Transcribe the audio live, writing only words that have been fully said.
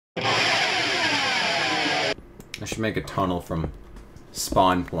I should make a tunnel from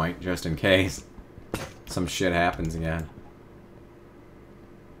spawn point, just in case some shit happens again.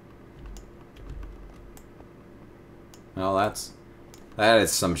 Well, that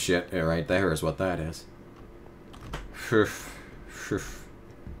is some shit right there is what that is.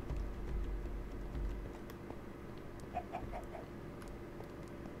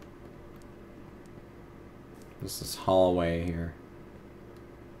 This is hallway here.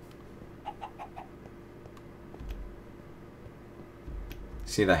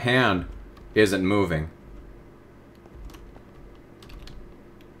 See, the hand isn't moving.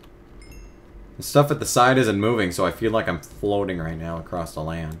 The stuff at the side isn't moving, so I feel like I'm floating right now across the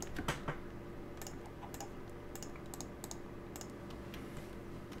land.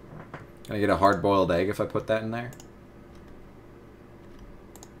 Can I get a hard-boiled egg if I put that in there?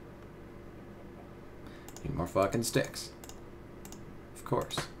 Need more fucking sticks. Of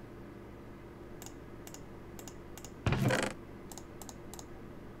course.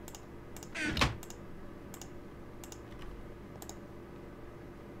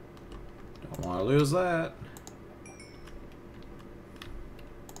 Don't want to lose that.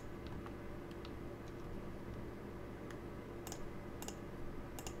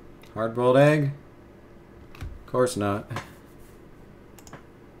 Hard-boiled egg? Of course not.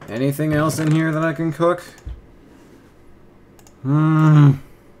 Anything else in here that I can cook? God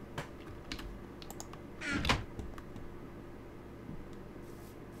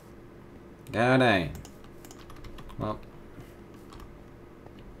dang. Well.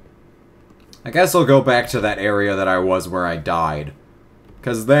 I guess I'll go back to that area that I was where I died.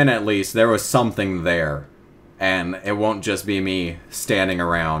 Because then at least there was something there. And it won't just be me standing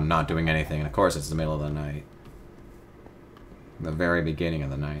around not doing anything. And of course it's the middle of the night. The very beginning of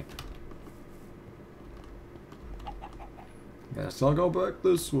the night. Guess I'll go back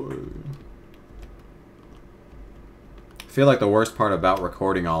this way. I feel like the worst part about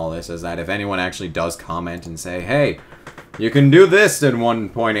recording all of this is that if anyone actually does comment and say, hey, you can do this in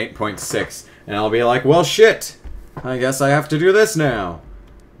 1.8.6, and I'll be like, well shit, I guess I have to do this now.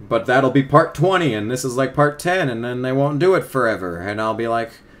 But that'll be part 20, and this is like part 10, and then they won't do it forever. And I'll be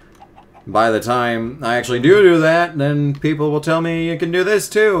like, by the time I actually do that, then people will tell me you can do this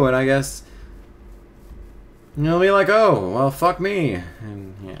too, and I guess you'll be like, oh, well, fuck me.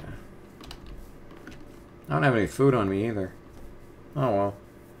 And yeah. I don't have any food on me either. Oh well.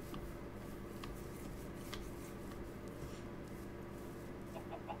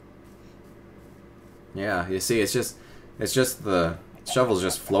 Yeah, you see, it's just the shovel's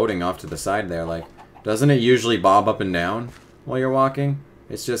just floating off to the side there. Like, doesn't it usually bob up and down while you're walking?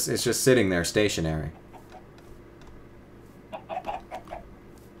 It's just sitting there stationary.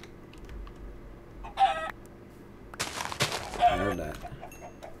 I heard that.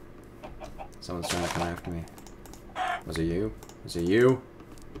 Someone's trying to come after me. Was it you? Was it you?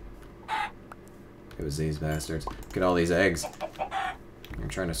 It was these bastards. Look at all these eggs. They're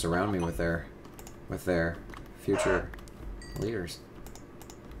trying to surround me with their future leaders.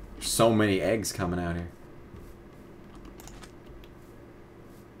 There's so many eggs coming out here.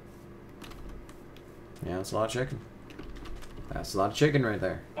 Yeah, that's a lot of chicken. That's a lot of chicken right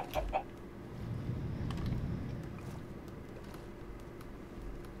there.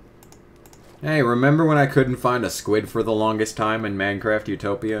 Hey, remember when I couldn't find a squid for the longest time in Minecraft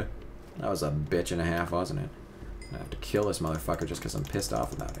Utopia? That was a bitch and a half, wasn't it? I have to kill this motherfucker just because I'm pissed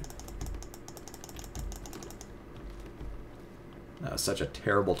off about it. That was such a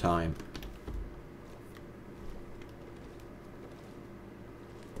terrible time.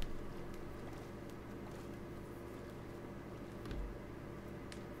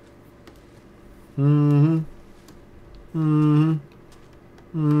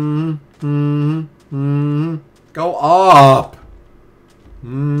 Go up!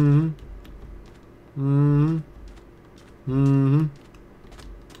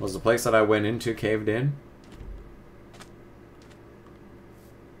 Was the place that I went into caved in?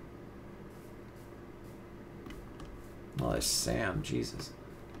 Oh, there's Sam, Jesus.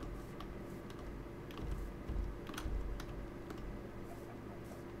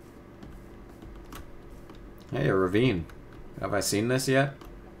 Hey, a ravine. Have I seen this yet?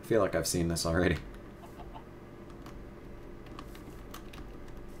 I feel like I've seen this already.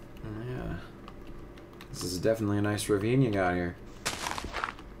 Yeah. This is definitely a nice ravine you got here.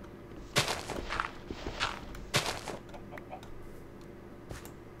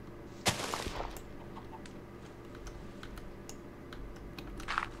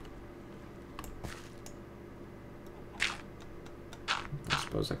 I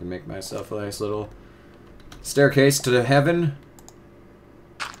suppose I can make myself a nice little staircase to heaven.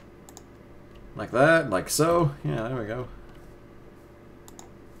 Like that, like so. Yeah, there we go.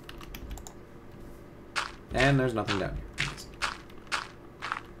 And there's nothing down here.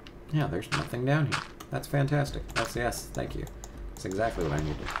 Yeah, there's nothing down here. That's fantastic. That's, yes, thank you. That's exactly what I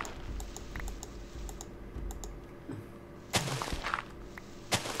needed.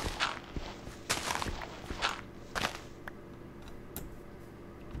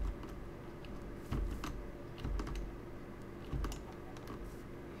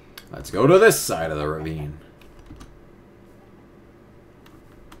 Let's go to this side of the ravine.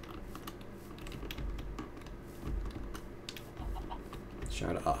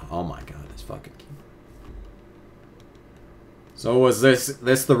 Shut up. Oh my god, this fucking key. So was this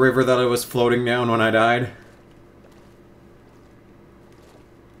the river that I was floating down when I died?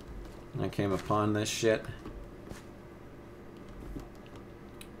 I came upon this shit.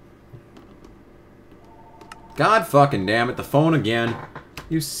 God fucking damn it, the phone again.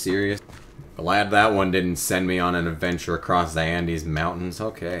 You serious? Glad that one didn't send me on an adventure across the Andes Mountains.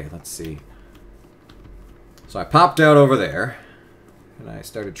 Okay, let's see. So I popped out over there, and I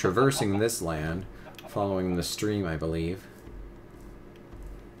started traversing this land, following the stream, I believe.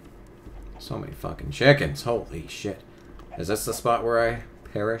 So many fucking chickens. Holy shit. Is this the spot where I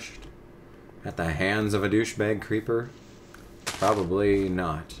perished? At the hands of a douchebag creeper? Probably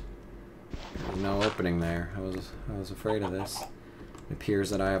not. There's no opening there. I was afraid of this. It appears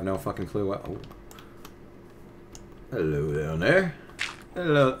that I have no fucking clue what... Oh. Hello down there.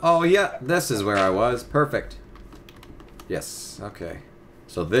 Hello. Oh, yeah. This is where I was. Perfect. Yes. Okay.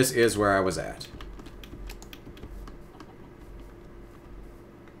 So this is where I was at.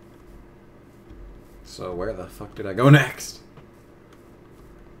 So where the fuck did I go next?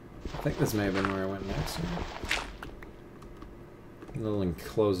 I think this may have been where I went next. A little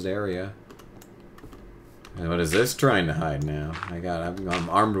enclosed area. And what is this trying to hide now? I'm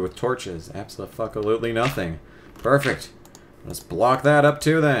armed with torches. Absolutely nothing. Perfect. Let's block that up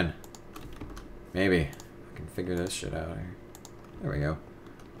too then. Maybe. I can figure this shit out here. There we go.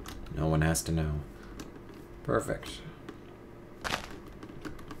 No one has to know. Perfect.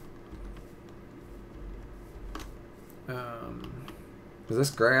 Is this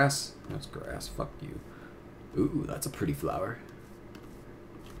grass? That's grass. Fuck you. Ooh, that's a pretty flower.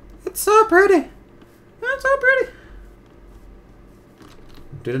 It's so pretty. That's so pretty.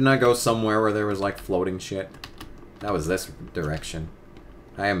 Didn't I go somewhere where there was like floating shit? That was this direction.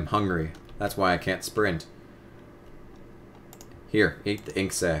 I am hungry. That's why I can't sprint. Here, eat the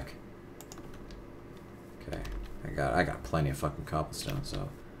ink sac. Okay. I got plenty of fucking cobblestone, so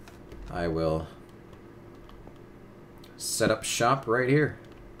I will set up shop right here.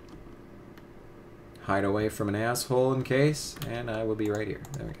 Hide away from an asshole in case, and I will be right here.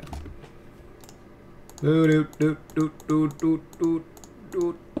 There we go.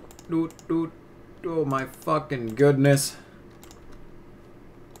 Oh my fucking goodness.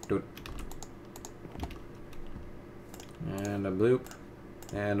 And a bloop.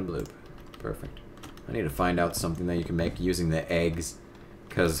 And a bloop. Perfect. I need to find out something that you can make using the eggs.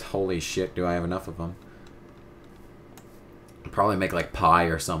 Because holy shit, do I have enough of them. Probably make like pie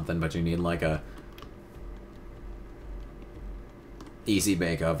or something, but you need like a easy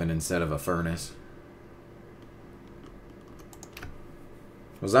bake oven instead of a furnace.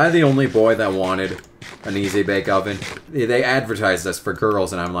 Was I the only boy that wanted an easy bake oven? They advertised us for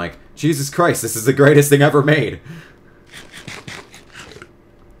girls, and I'm like, Jesus Christ, this is the greatest thing ever made.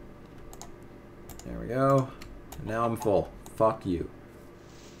 There we go. Now I'm full. Fuck you.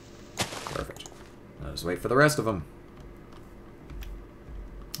 Perfect. I'll just wait for the rest of them.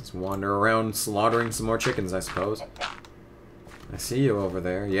 Let's wander around slaughtering some more chickens, I suppose. I see you over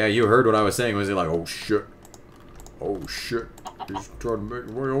there. Yeah, you heard what I was saying. Was he like, oh shit. Oh shit. He's trying to make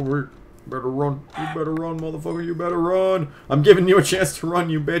his way over here. Better run. You better run, motherfucker. You better run. I'm giving you a chance to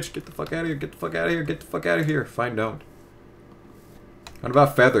run, you bitch. Get the fuck out of here. Get the fuck out of here. Get the fuck out of here. Fine, don't. What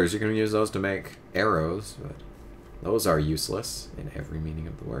about feathers? You can use those to make arrows, but those are useless in every meaning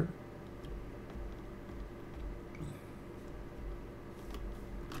of the word.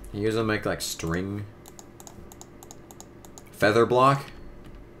 You use them to make like string. Feather block.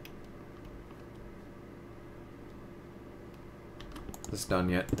 Is this done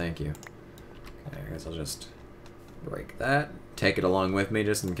yet? Thank you. Okay, I guess I'll just break that. Take it along with me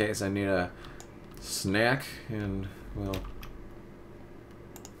just in case I need a snack. And, well,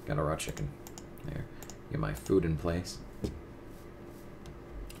 got a raw chicken. There. Get my food in place.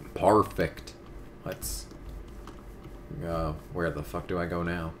 Perfect. Let's... where the fuck do I go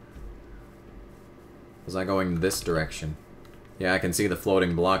now? Was I going this direction? Yeah, I can see the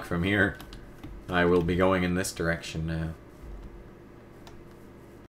floating block from here. I will be going in this direction now.